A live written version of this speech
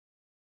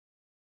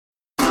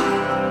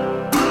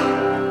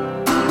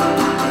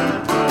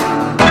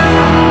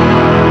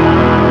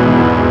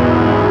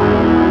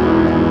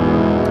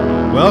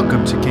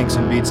Welcome to Kinks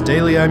and Beats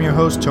Daily. I'm your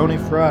host, Tony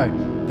Fry.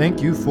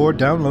 Thank you for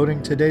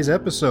downloading today's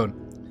episode.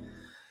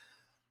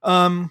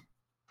 Today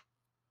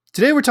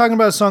we're talking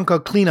about a song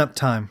called Cleanup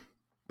Time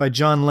by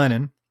John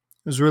Lennon.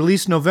 It was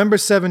released November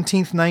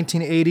 17th,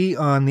 1980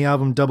 on the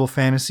album Double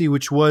Fantasy,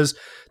 which was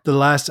the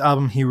last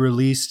album he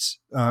released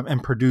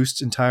and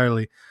produced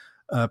entirely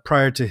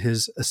prior to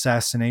his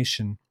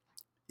assassination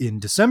in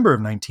December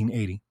of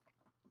 1980.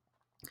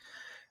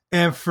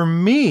 And for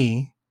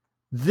me,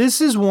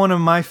 this is one of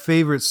my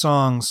favorite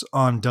songs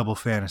on Double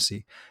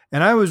Fantasy.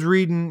 And I was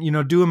reading,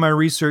 doing my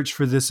research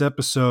for this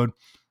episode,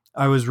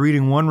 I was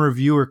reading one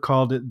reviewer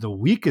called it the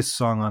weakest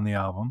song on the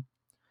album.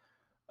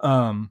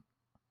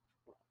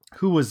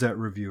 Who was that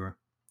reviewer?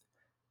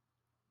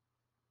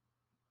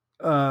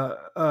 Robert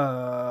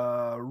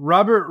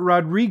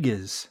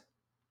Rodriguez,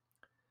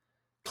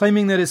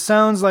 claiming that it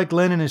sounds like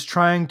Lennon is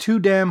trying too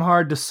damn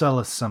hard to sell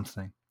us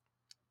something.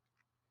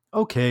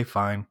 Okay,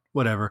 fine,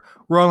 whatever.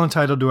 We're all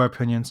entitled to our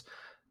opinions,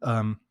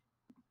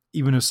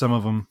 even if some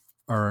of them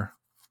are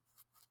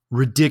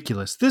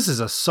ridiculous. This is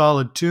a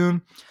solid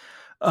tune,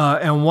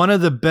 and one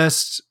of the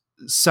best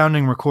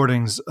sounding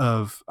recordings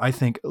of, I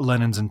think,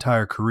 Lennon's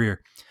entire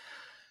career.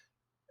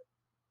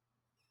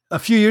 A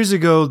few years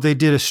ago, they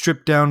did a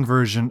stripped-down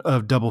version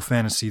of Double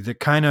Fantasy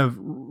that kind of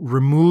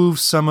removed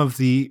some of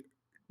the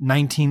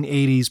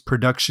 1980s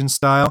production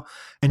style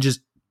and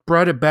just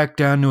brought it back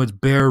down to its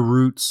bare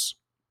roots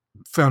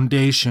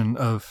foundation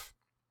of,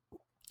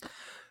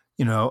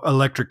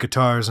 electric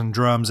guitars and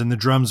drums. And the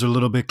drums are a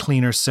little bit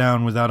cleaner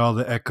sound without all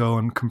the echo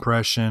and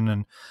compression.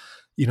 And,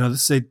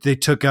 they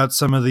took out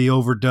some of the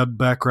overdubbed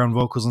background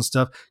vocals and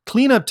stuff.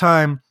 Cleanup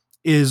Time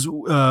is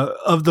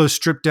of those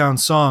stripped down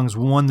songs,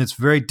 one that's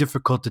very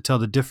difficult to tell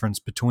the difference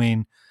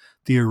between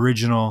the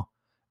original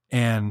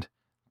and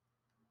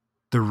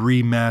the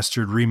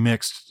remastered,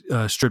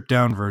 remixed, stripped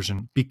down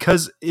version,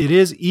 because it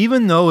is,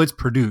 even though it's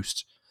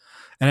produced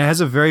and it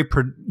has a very,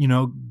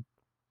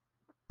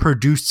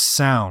 produced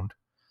sound,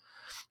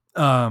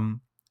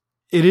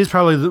 it is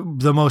probably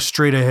the most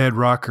straight ahead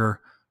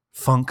rocker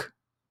funk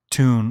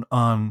tune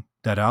on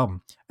that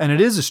album. And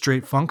it is a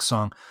straight funk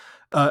song.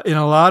 In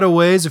a lot of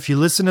ways, if you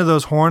listen to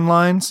those horn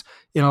lines,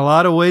 in a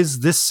lot of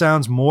ways, this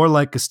sounds more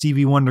like a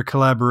Stevie Wonder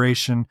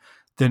collaboration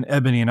than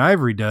Ebony and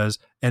Ivory does.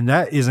 And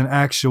that is an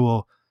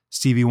actual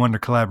Stevie Wonder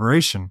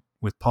collaboration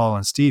with Paul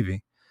and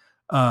Stevie.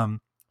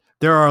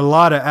 There are a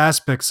lot of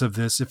aspects of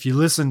this. If you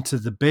listen to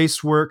the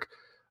bass work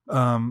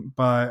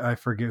by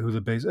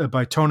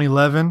Tony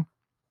Levin,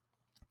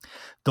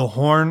 the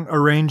horn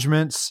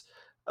arrangements,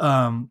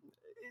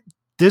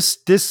 this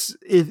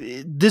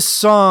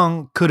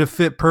song could have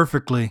fit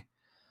perfectly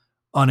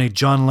on a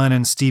John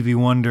Lennon Stevie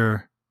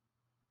Wonder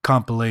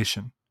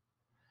compilation.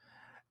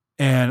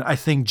 And I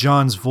think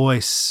John's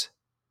voice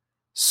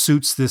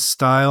suits this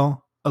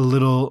style a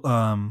little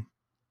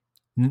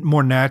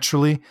more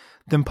naturally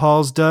than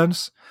Paul's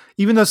does.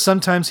 Even though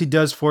sometimes he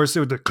does force it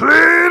with the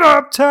clean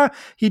up time,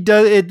 he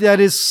does it. That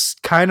is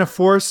kind of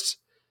forced.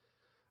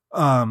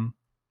 But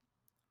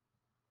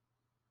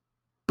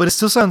it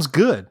still sounds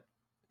good,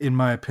 in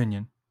my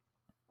opinion.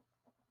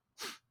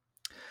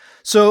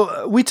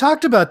 So we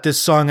talked about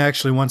this song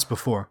actually once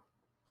before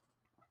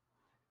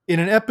in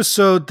an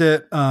episode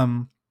that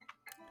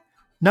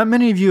not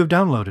many of you have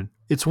downloaded.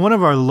 It's one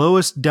of our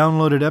lowest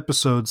downloaded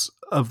episodes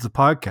of the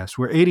podcast.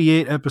 We're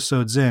 88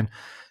 episodes in,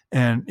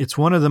 and it's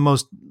one of the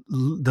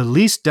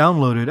least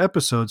downloaded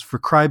episodes for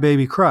Cry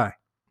Baby Cry.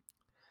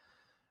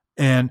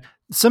 And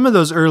some of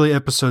those early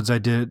episodes I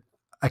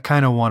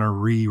kind of want to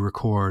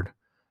re-record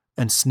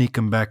and sneak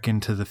them back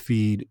into the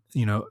feed,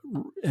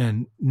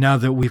 and now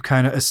that we've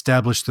kind of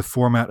established the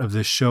format of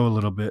this show a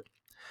little bit.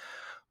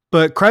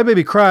 But Cry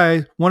Baby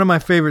Cry, one of my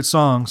favorite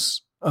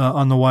songs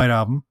on the White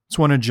Album. It's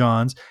one of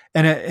John's.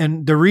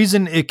 And the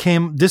reason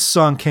this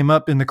song came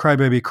up in the Cry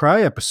Baby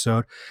Cry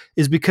episode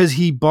is because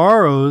he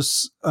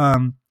borrows,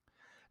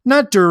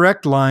 not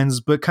direct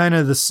lines, but kind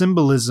of the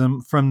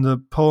symbolism from the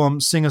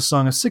poem Sing a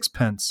Song of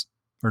Sixpence,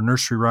 or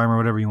nursery rhyme, or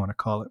whatever you want to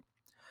call it.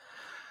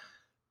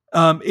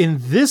 In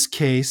this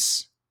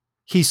case,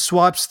 he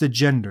swaps the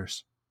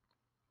genders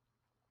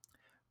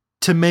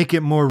to make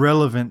it more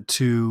relevant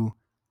to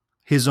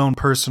his own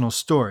personal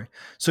story.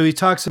 So he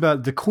talks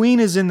about the queen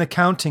is in the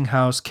counting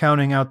house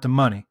counting out the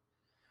money.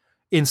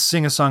 In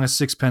Sing a Song of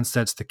Sixpence,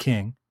 that's the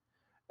king.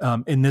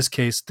 In this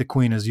case, the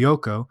queen is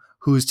Yoko,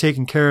 who is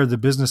taking care of the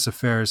business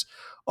affairs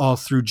all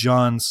through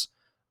John's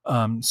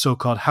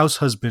so-called house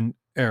husband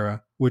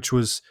era, which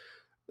was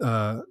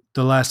the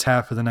last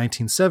half of the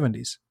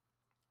 1970s.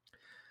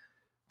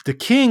 The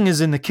king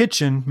is in the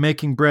kitchen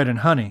making bread and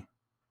honey.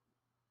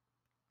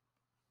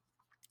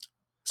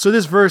 So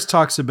this verse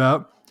talks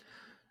about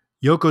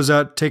Yoko's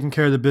out taking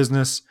care of the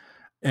business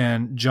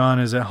and John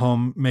is at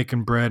home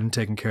making bread and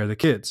taking care of the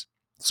kids.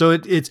 So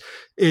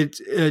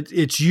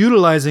it's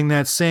utilizing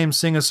that same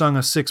Sing a Song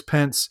of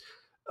Sixpence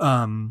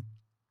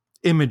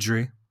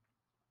imagery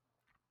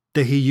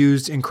that he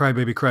used in Cry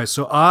Baby Cry.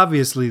 So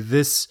obviously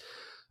this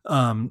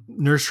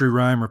nursery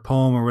rhyme or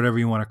poem or whatever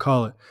you want to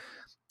call it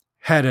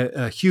had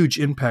a huge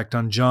impact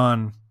on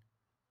John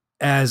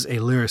as a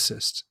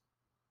lyricist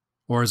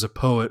or as a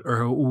poet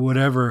or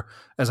whatever,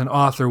 as an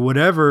author,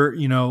 whatever,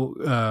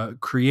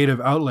 creative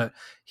outlet,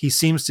 he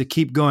seems to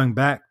keep going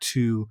back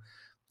to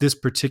this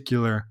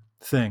particular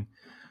thing.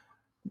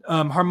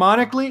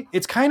 Harmonically,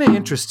 it's kind of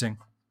interesting.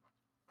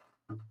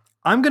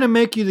 I'm going to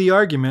make you the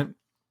argument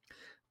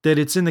that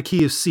it's in the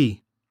key of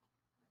C.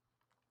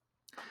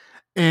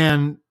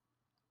 And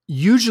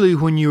usually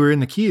when you are in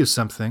the key of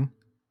something,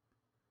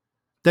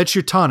 that's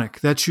your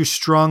tonic. That's your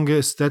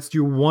strongest. That's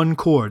your one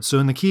chord. So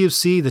in the key of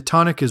C, the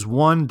tonic is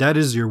 1. That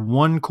is your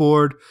one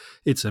chord.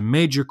 It's a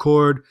major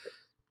chord.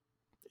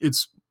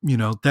 It's,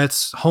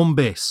 that's home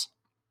base.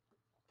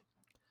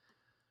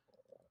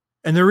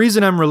 And the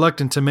reason I'm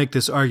reluctant to make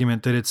this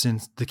argument that it's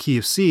in the key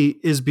of C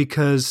is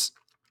because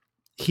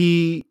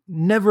he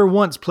never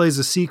once plays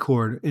a C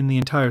chord in the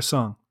entire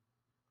song.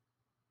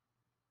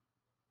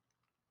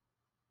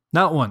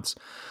 Not once.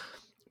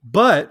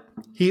 But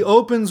he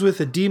opens with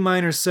a D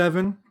minor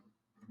 7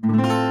 to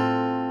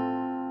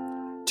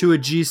a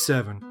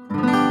G7.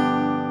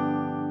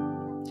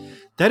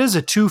 That is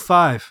a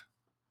 2-5,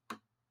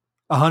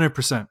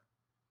 100%.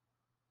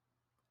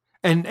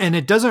 And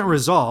it doesn't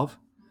resolve.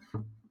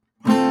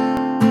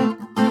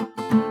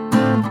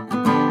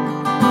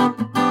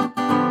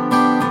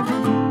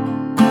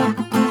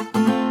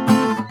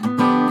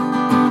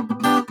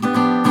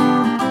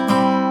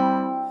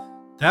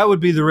 That would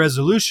be the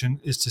resolution,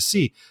 is to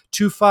C.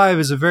 2-5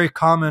 is a very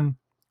common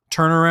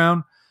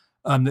turnaround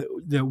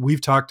that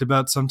we've talked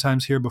about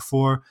sometimes here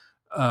before,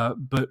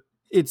 but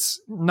it's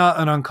not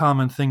an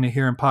uncommon thing to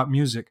hear in pop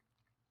music.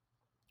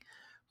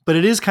 But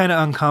it is kind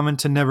of uncommon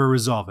to never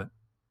resolve it.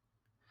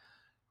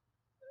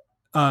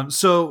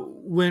 So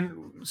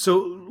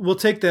we'll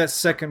take that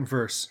second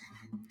verse.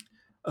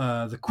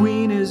 The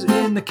queen is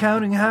in the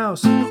counting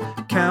house,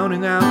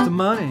 counting out the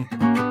money.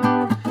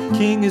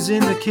 King is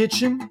in the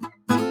kitchen,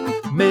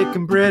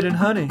 making bread and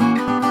honey.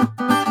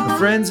 No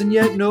friends and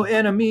yet no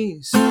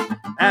enemies,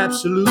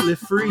 absolutely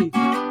free.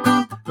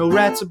 No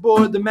rats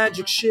aboard the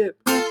magic ship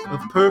of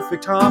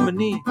perfect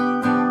harmony.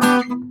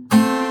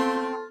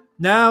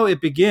 Now it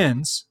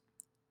begins,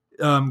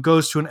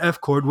 goes to an F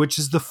chord, which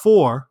is the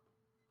 4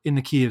 in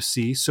the key of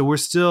C. So we're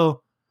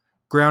still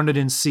grounded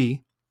in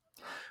C.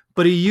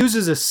 But he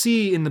uses a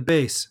C in the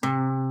bass.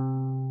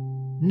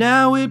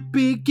 Now it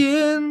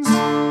begins.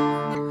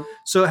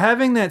 So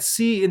having that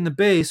C in the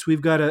bass,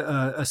 we've got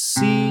a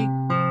C,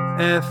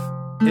 F,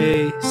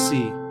 A,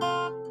 C.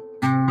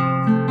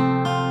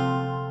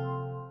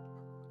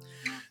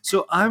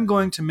 So I'm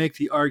going to make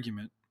the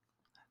argument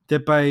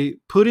that by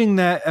putting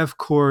that F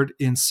chord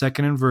in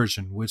second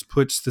inversion, which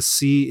puts the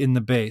C in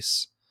the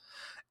bass,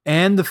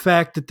 and the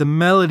fact that the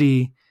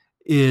melody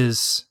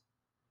is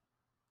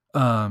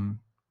over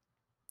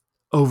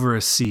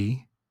a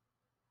C,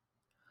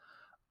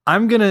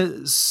 I'm going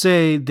to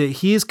say that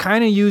he is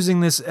kind of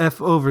using this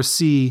F over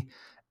C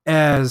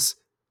as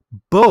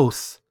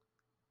both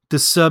the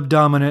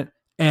subdominant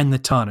and the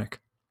tonic.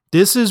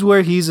 This is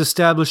where he's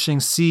establishing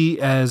C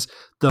as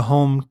the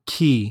home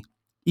key.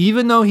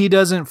 Even though he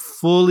doesn't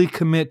fully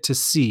commit to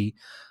C,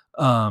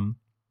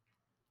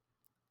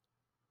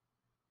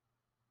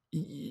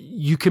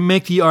 you can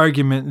make the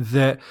argument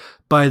that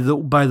by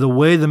the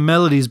way the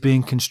melody is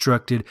being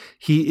constructed,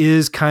 he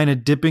is kind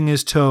of dipping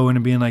his toe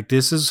and being like,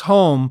 this is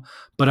home,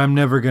 but I'm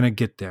never going to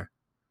get there.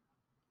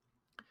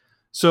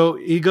 So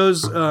he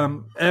goes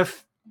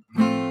F,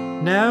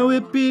 now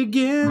it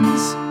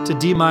begins, to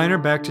D minor,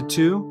 back to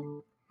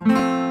 2.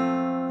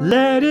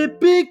 Let it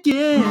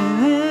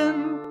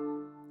begin.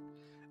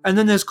 And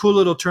then this cool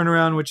little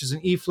turnaround, which is an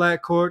E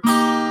flat chord to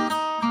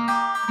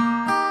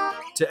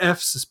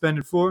F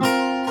suspended 4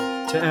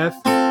 to F.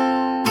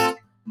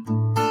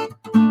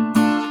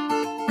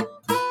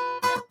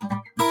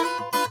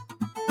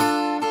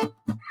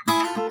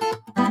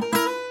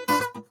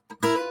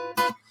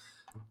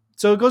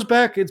 So it goes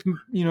back, it's,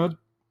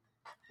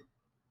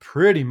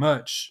 pretty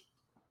much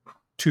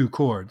 2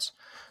 chords.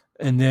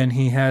 And then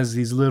he has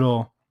these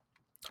little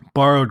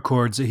borrowed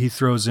chords that he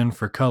throws in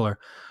for color.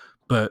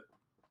 But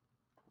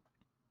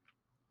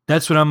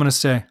that's what I'm going to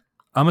say.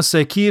 I'm going to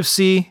say key of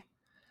C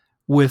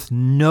with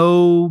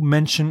no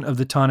mention of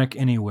the tonic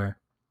anywhere.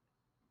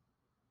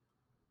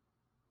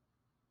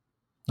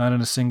 Not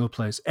in a single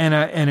place.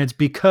 And it's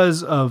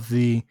because of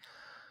the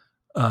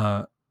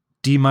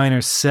D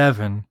minor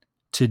 7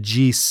 to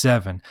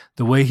G7.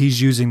 The way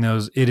he's using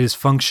those, it is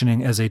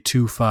functioning as a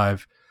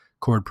 2-5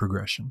 chord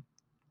progression.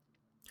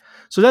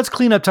 So that's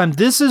cleanup time.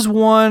 This is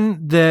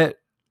one that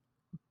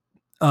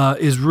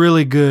is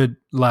really good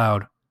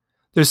loud.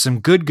 There's some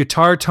good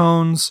guitar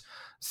tones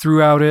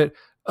throughout it.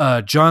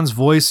 John's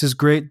voice is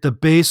great. The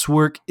bass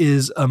work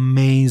is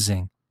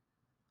amazing.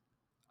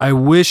 I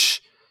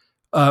wish,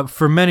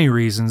 for many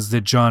reasons,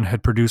 that John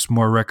had produced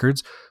more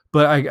records,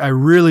 but I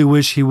really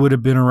wish he would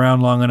have been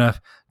around long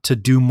enough to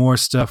do more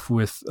stuff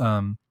with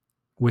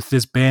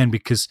this band,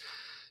 because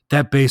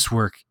that bass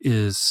work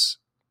is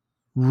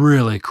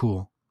really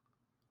cool.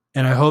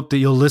 And I hope that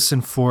you'll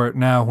listen for it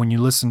now when you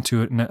listen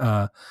to it,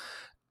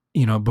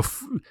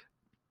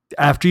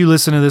 after you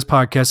listen to this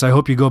podcast, I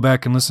hope you go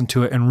back and listen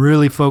to it and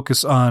really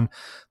focus on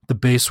the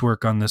bass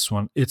work on this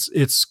one.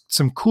 It's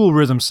some cool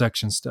rhythm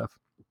section stuff.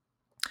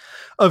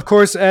 Of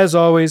course, as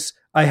always,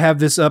 I have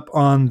this up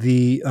on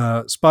the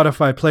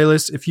Spotify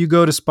playlist. If you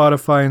go to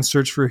Spotify and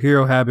search for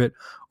Hero Habit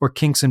or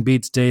Kinks and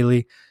Beats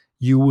Daily,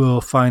 you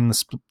will find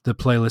the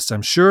playlist,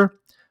 I'm sure.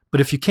 But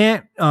if you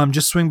can't,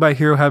 just swing by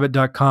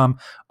herohabit.com.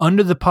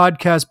 Under the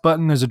podcast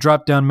button, there's a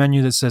drop-down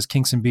menu that says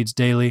Kinks and Beats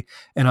Daily,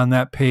 and on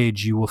that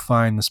page, you will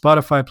find the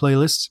Spotify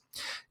playlists.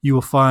 You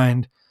will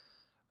find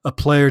a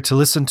player to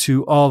listen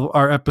to all of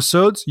our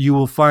episodes. You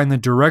will find the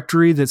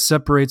directory that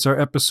separates our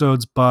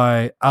episodes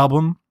by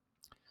album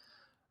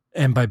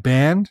and by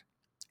band,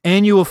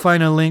 and you will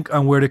find a link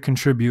on where to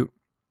contribute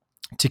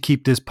to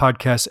keep this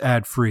podcast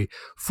ad-free.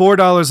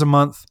 $4 a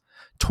month,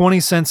 20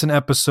 cents an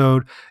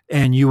episode,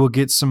 and you will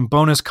get some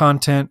bonus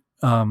content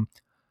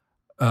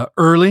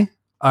early.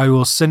 I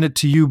will send it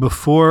to you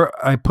before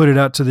I put it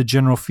out to the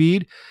general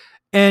feed,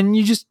 and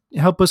you just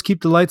help us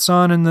keep the lights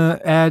on and the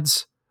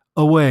ads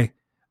away.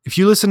 If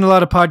you listen to a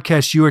lot of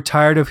podcasts, you are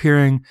tired of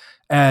hearing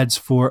ads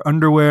for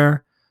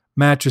underwear,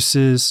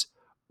 mattresses,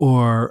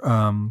 or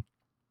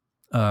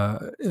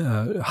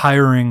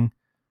hiring,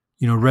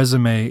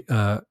 resume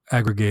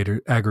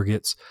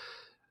aggregates.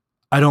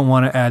 I don't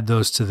want to add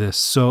those to this.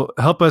 So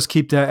help us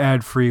keep that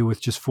ad free with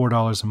just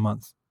 $4 a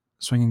month.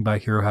 Swinging by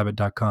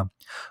herohabit.com.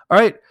 All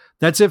right.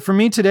 That's it for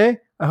me today.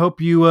 I hope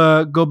you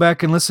go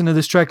back and listen to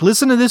this track.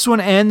 Listen to this one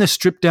and the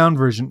stripped down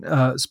version.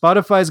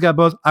 Spotify's got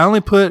both. I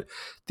only put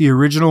the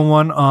original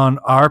one on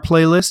our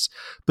playlist,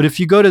 but if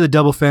you go to the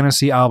Double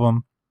Fantasy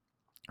album,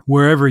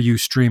 wherever you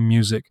stream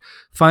music,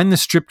 find the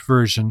stripped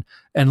version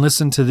and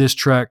listen to this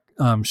track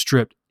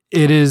stripped.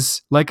 It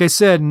is, like I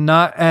said,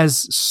 not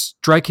as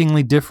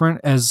strikingly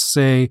different as,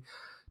 say,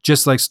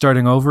 Just Like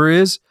Starting Over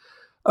is,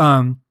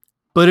 but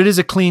it is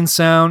a clean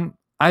sound.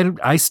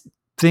 I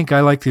think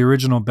I like the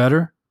original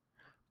better,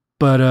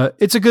 but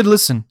it's a good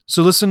listen.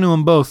 So listen to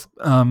them both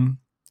and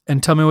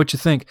tell me what you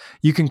think.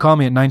 You can call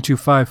me at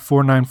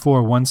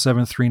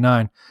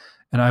 925-494-1739,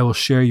 and I will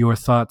share your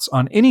thoughts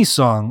on any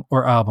song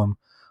or album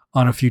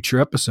on a future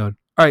episode.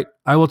 All right,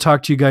 I will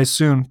talk to you guys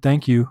soon.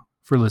 Thank you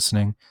for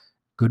listening.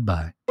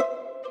 Goodbye.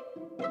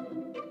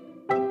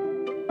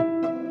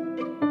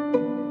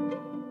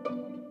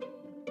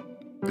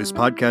 This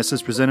podcast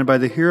is presented by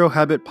the Hero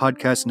Habit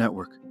Podcast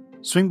Network.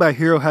 Swing by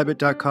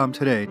herohabit.com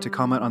today to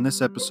comment on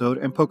this episode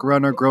and poke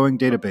around our growing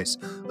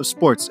database of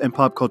sports and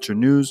pop culture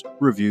news,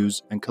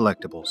 reviews, and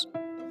collectibles.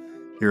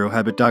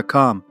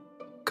 herohabit.com.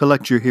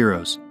 Collect your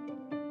heroes.